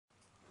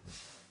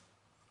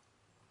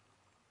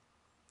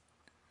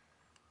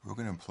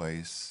We're going to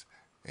place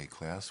a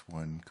Class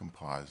 1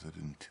 composite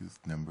in tooth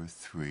number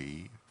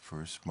 3,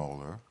 first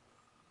molar.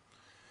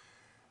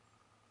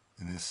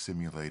 In this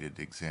simulated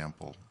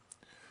example,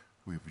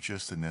 we've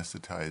just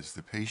anesthetized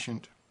the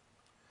patient,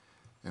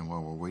 and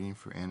while we're waiting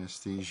for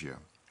anesthesia,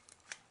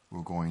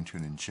 we're going to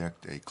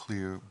inject a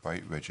clear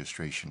bite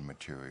registration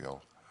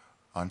material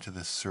onto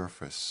the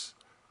surface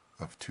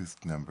of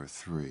tooth number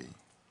 3.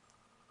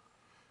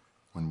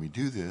 When we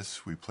do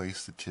this, we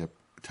place the tip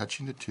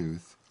touching the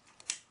tooth,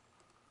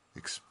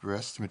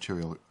 express the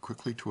material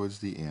quickly towards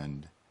the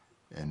end,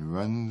 and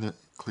run the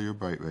clear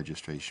bite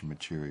registration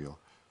material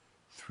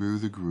through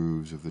the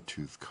grooves of the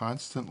tooth,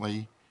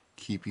 constantly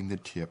keeping the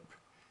tip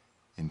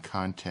in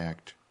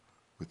contact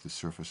with the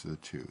surface of the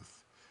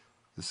tooth.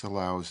 This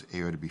allows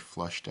air to be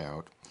flushed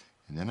out,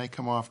 and then I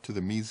come off to the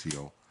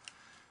mesial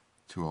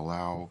to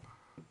allow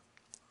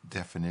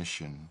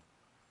definition,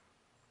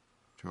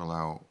 to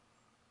allow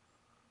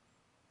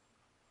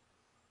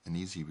an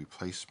easy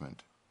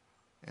replacement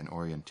and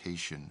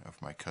orientation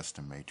of my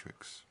custom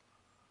matrix.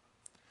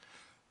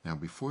 Now,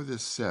 before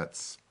this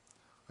sets,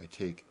 I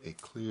take a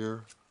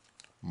clear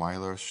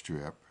mylar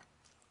strip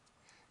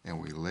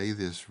and we lay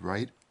this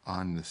right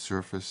on the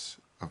surface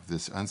of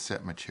this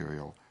unset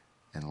material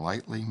and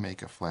lightly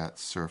make a flat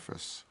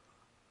surface.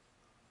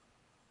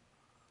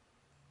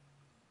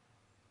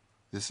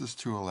 This is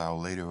to allow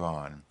later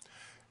on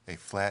a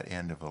flat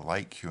end of a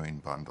light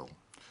curing bundle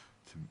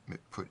to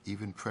put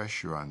even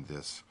pressure on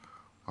this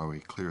while we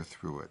clear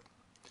through it.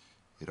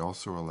 It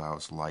also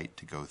allows light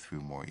to go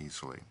through more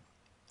easily.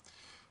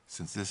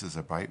 Since this is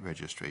a bite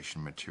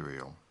registration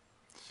material,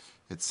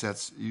 it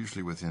sets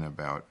usually within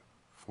about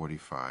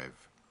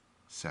 45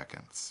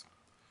 seconds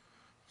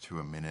to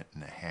a minute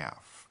and a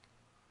half.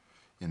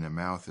 In the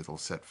mouth, it'll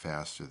set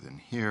faster than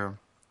here.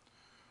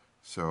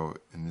 So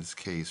in this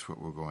case,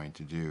 what we're going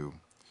to do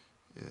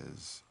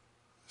is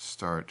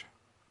start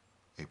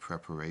a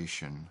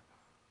preparation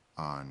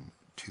on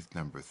tooth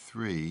number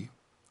 3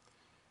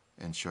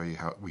 and show you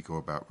how we go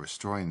about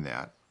restoring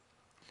that.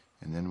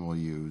 And then we'll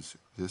use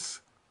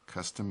this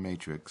custom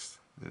matrix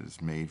that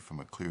is made from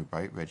a clear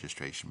bite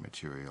registration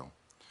material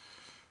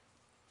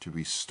to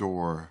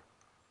restore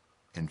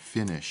and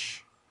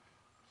finish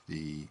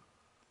the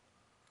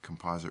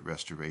composite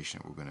restoration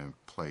that we're going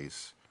to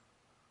place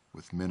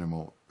with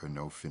minimal or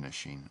no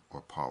finishing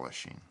or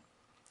polishing.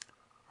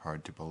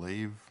 Hard to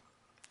believe.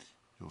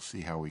 You'll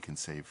see how we can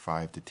save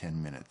 5 to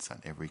 10 minutes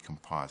on every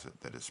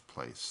composite that is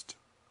placed.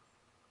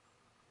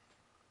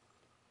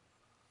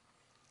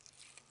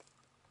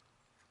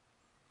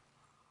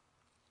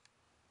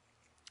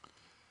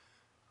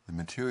 The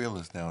material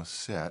is now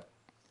set,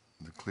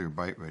 the clear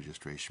bite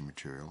registration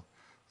material.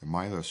 The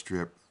mylar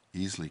strip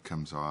easily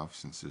comes off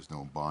since there's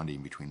no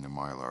bonding between the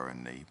mylar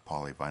and the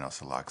polyvinyl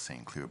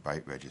siloxane clear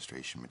bite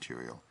registration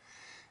material.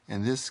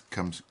 And this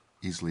comes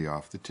easily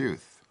off the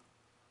tooth.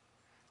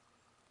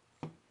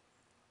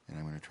 And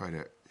I'm going to try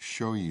to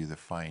show you the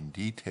fine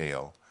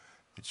detail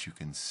that you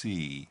can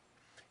see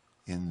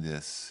in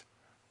this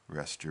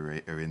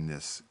in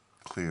this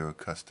clear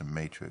custom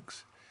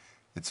matrix.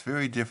 It's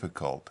very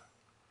difficult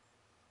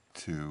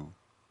to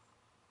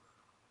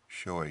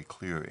show a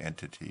clear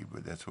entity,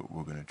 but that's what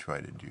we're going to try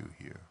to do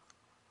here.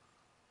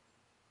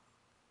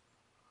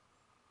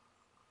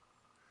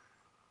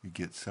 You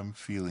get some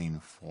feeling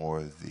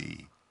for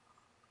the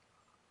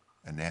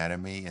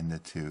anatomy in the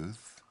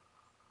tooth,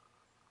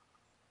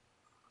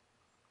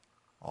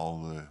 all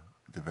the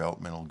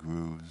developmental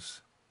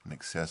grooves and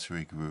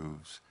accessory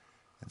grooves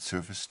and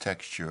surface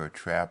texture are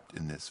trapped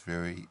in this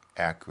very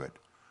accurate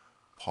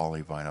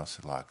polyvinyl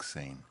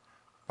siloxane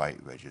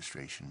bite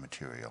registration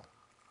material.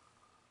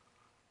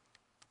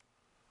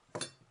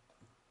 We've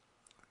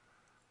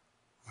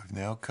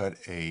now cut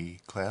a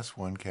Class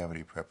 1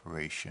 cavity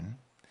preparation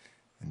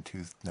in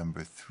tooth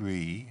number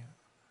 3,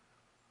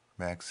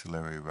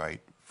 maxillary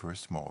right,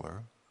 first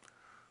molar.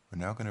 We're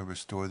now going to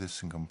restore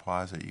this in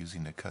composite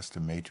using the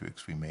custom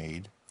matrix we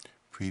made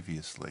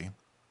previously.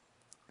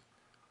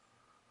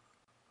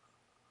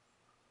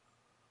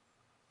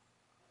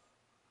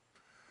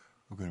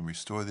 We're going to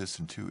restore this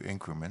in 2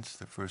 increments.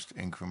 The first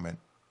increment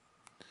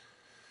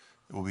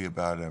will be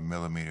about 1.5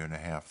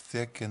 millimeters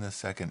thick, and the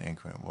second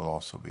increment will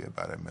also be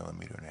about 1.5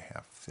 millimeters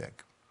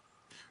thick.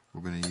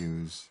 We're going to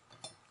use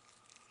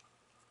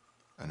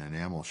an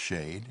enamel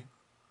shade,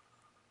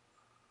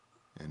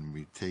 and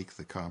we take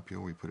the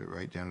compule, we put it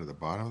right down to the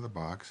bottom of the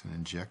box and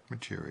inject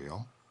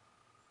material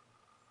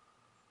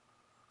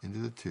into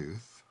the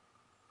tooth,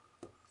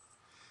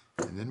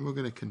 and then we're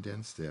going to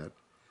condense that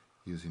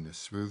using a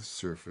smooth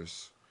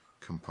surface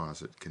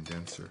composite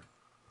condenser.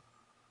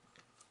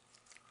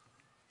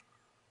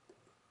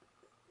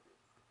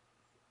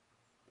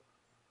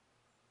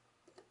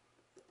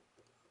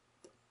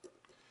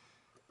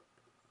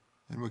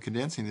 And we're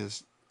condensing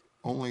this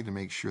only to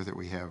make sure that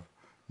we have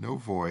no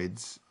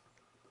voids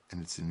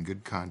and it's in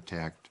good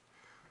contact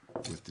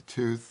with the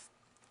tooth.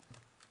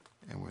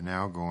 And we're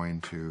now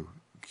going to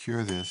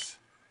cure this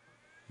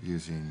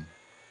using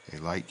a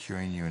light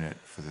curing unit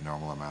for the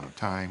normal amount of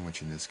time,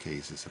 which in this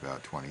case is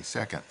about 20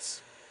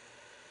 seconds.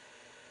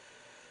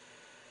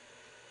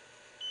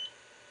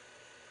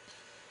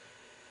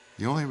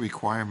 The only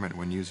requirement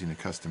when using a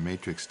custom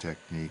matrix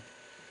technique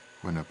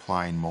when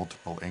applying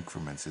multiple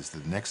increments is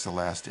the next to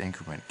last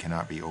increment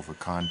cannot be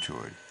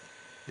over-contoured.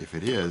 If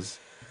it is,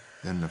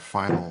 then the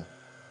final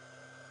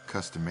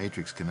custom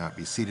matrix cannot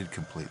be seated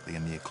completely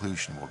and the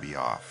occlusion will be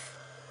off.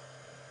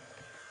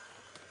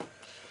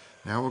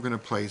 Now we're going to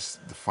place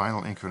the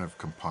final increment of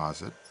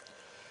composite,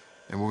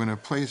 and we're going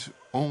to place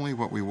only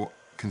what we will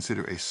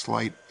consider a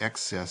slight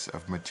excess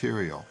of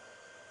material.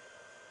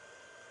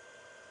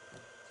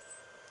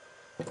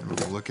 And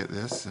we'll look at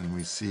this and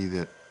we see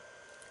that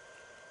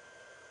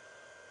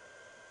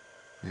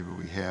maybe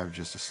we have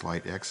just a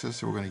slight excess,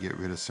 so we're going to get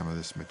rid of some of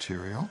this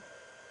material.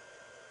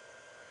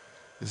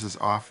 This is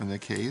often the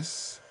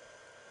case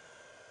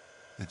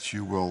that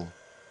you will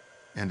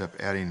end up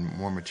adding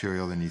more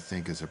material than you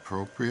think is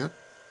appropriate.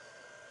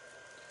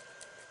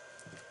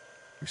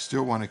 We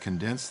still want to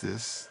condense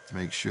this to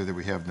make sure that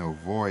we have no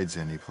voids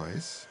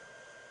anyplace.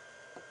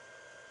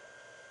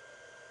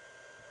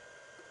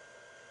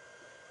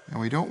 And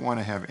we don't want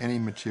to have any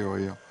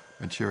material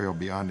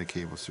beyond the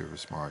cable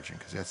surface margin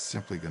because that's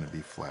simply going to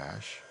be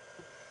flash.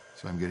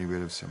 So I'm getting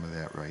rid of some of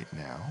that right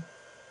now.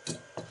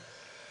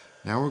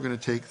 Now we're going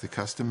to take the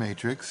custom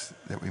matrix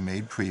that we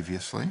made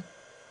previously.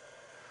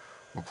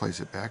 We'll place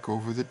it back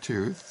over the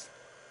tooth.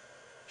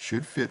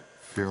 Should fit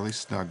fairly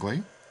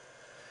snugly.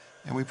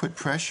 And we put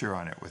pressure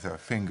on it with our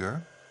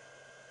finger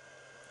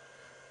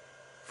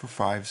for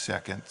 5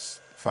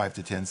 seconds, 5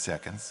 to 10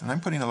 seconds. And I'm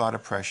putting a lot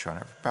of pressure on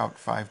it, about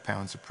 5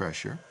 pounds of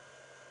pressure.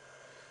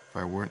 If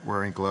I weren't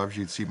wearing gloves,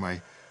 you'd see my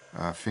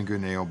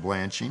fingernail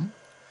blanching.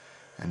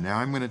 And now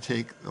I'm going to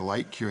take the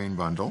light curing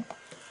bundle,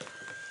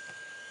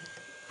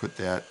 put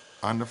that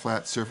on the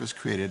flat surface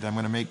created. I'm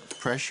going to make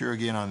pressure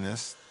again on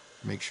this,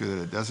 make sure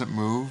that it doesn't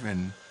move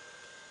and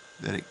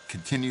that it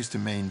continues to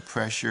maintain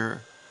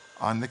pressure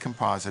on the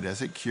composite as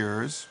it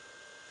cures,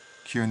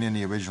 curing in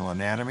the original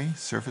anatomy,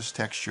 surface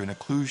texture, and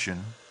occlusion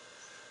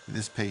that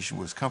this patient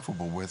was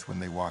comfortable with when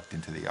they walked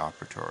into the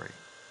operatory.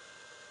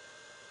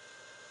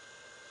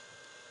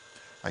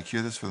 I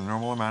cure this for the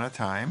normal amount of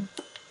time.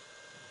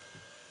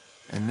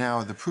 And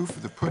now the proof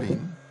of the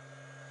pudding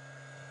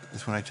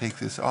is when I take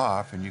this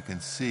off and you can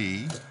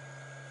see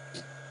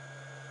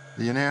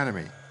the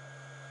anatomy.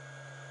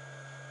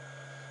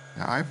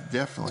 Now I've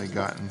definitely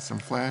gotten some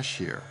flash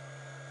here.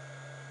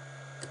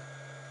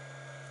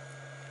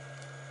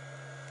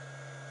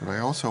 But I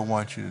also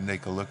want you to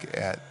take a look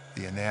at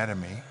the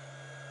anatomy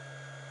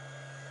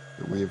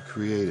that we have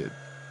created.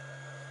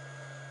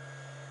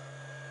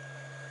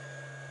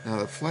 Now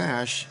the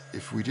flash,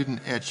 if we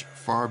didn't etch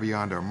far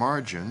beyond our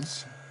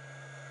margins,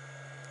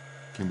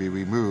 can be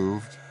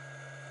removed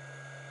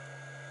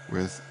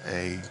with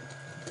a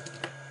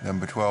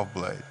number 12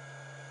 blade.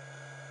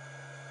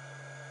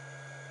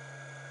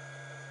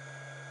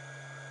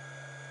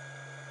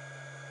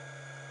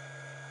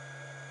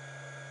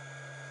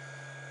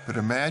 But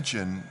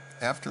imagine,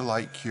 after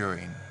light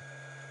curing,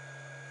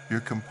 your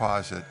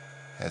composite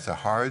has a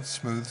hard,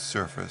 smooth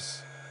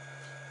surface,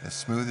 as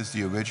smooth as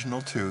the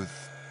original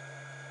tooth,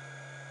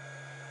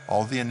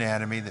 all the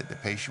anatomy that the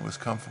patient was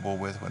comfortable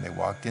with when they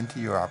walked into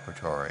your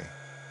operatory.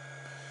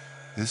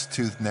 This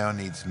tooth now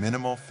needs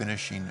minimal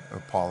finishing or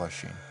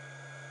polishing.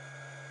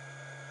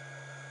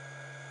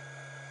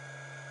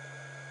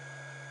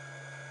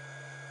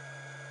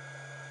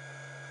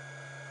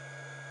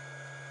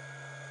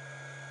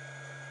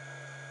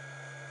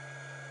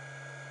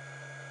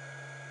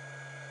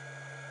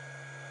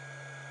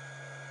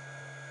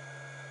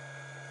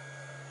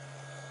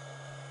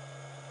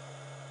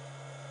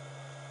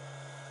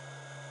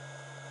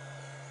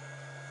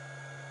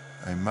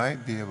 I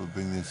might be able to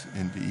bring this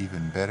into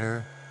even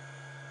better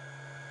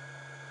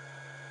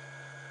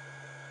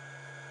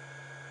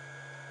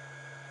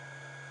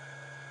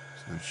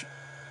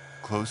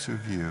closer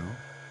view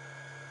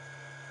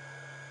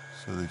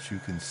so that you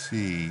can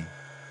see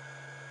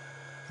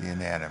the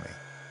anatomy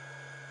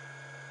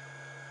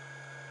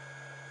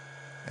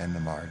and the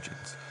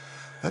margins.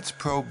 Let's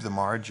probe the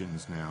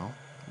margins now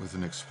with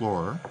an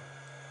explorer.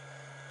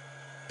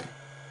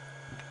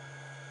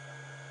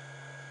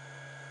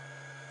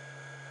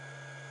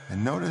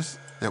 And notice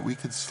that we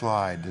could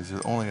slide. There's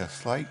only a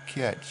slight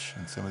catch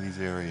in some of these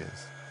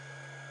areas.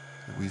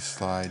 That we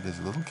slide, there's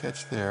a little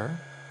catch there.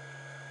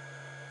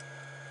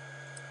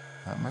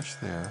 Not much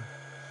there.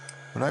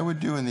 What I would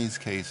do in these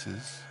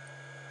cases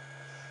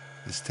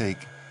is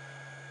take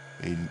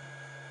a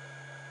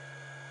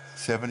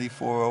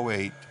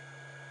 7408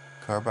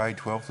 carbide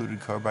 12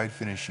 fluted carbide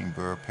finishing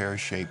burr,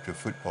 pear-shaped or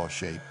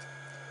football-shaped,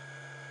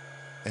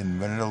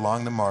 and run it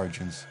along the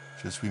margins,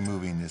 just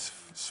removing this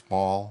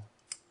small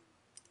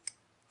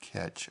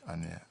catch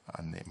on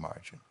the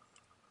margin.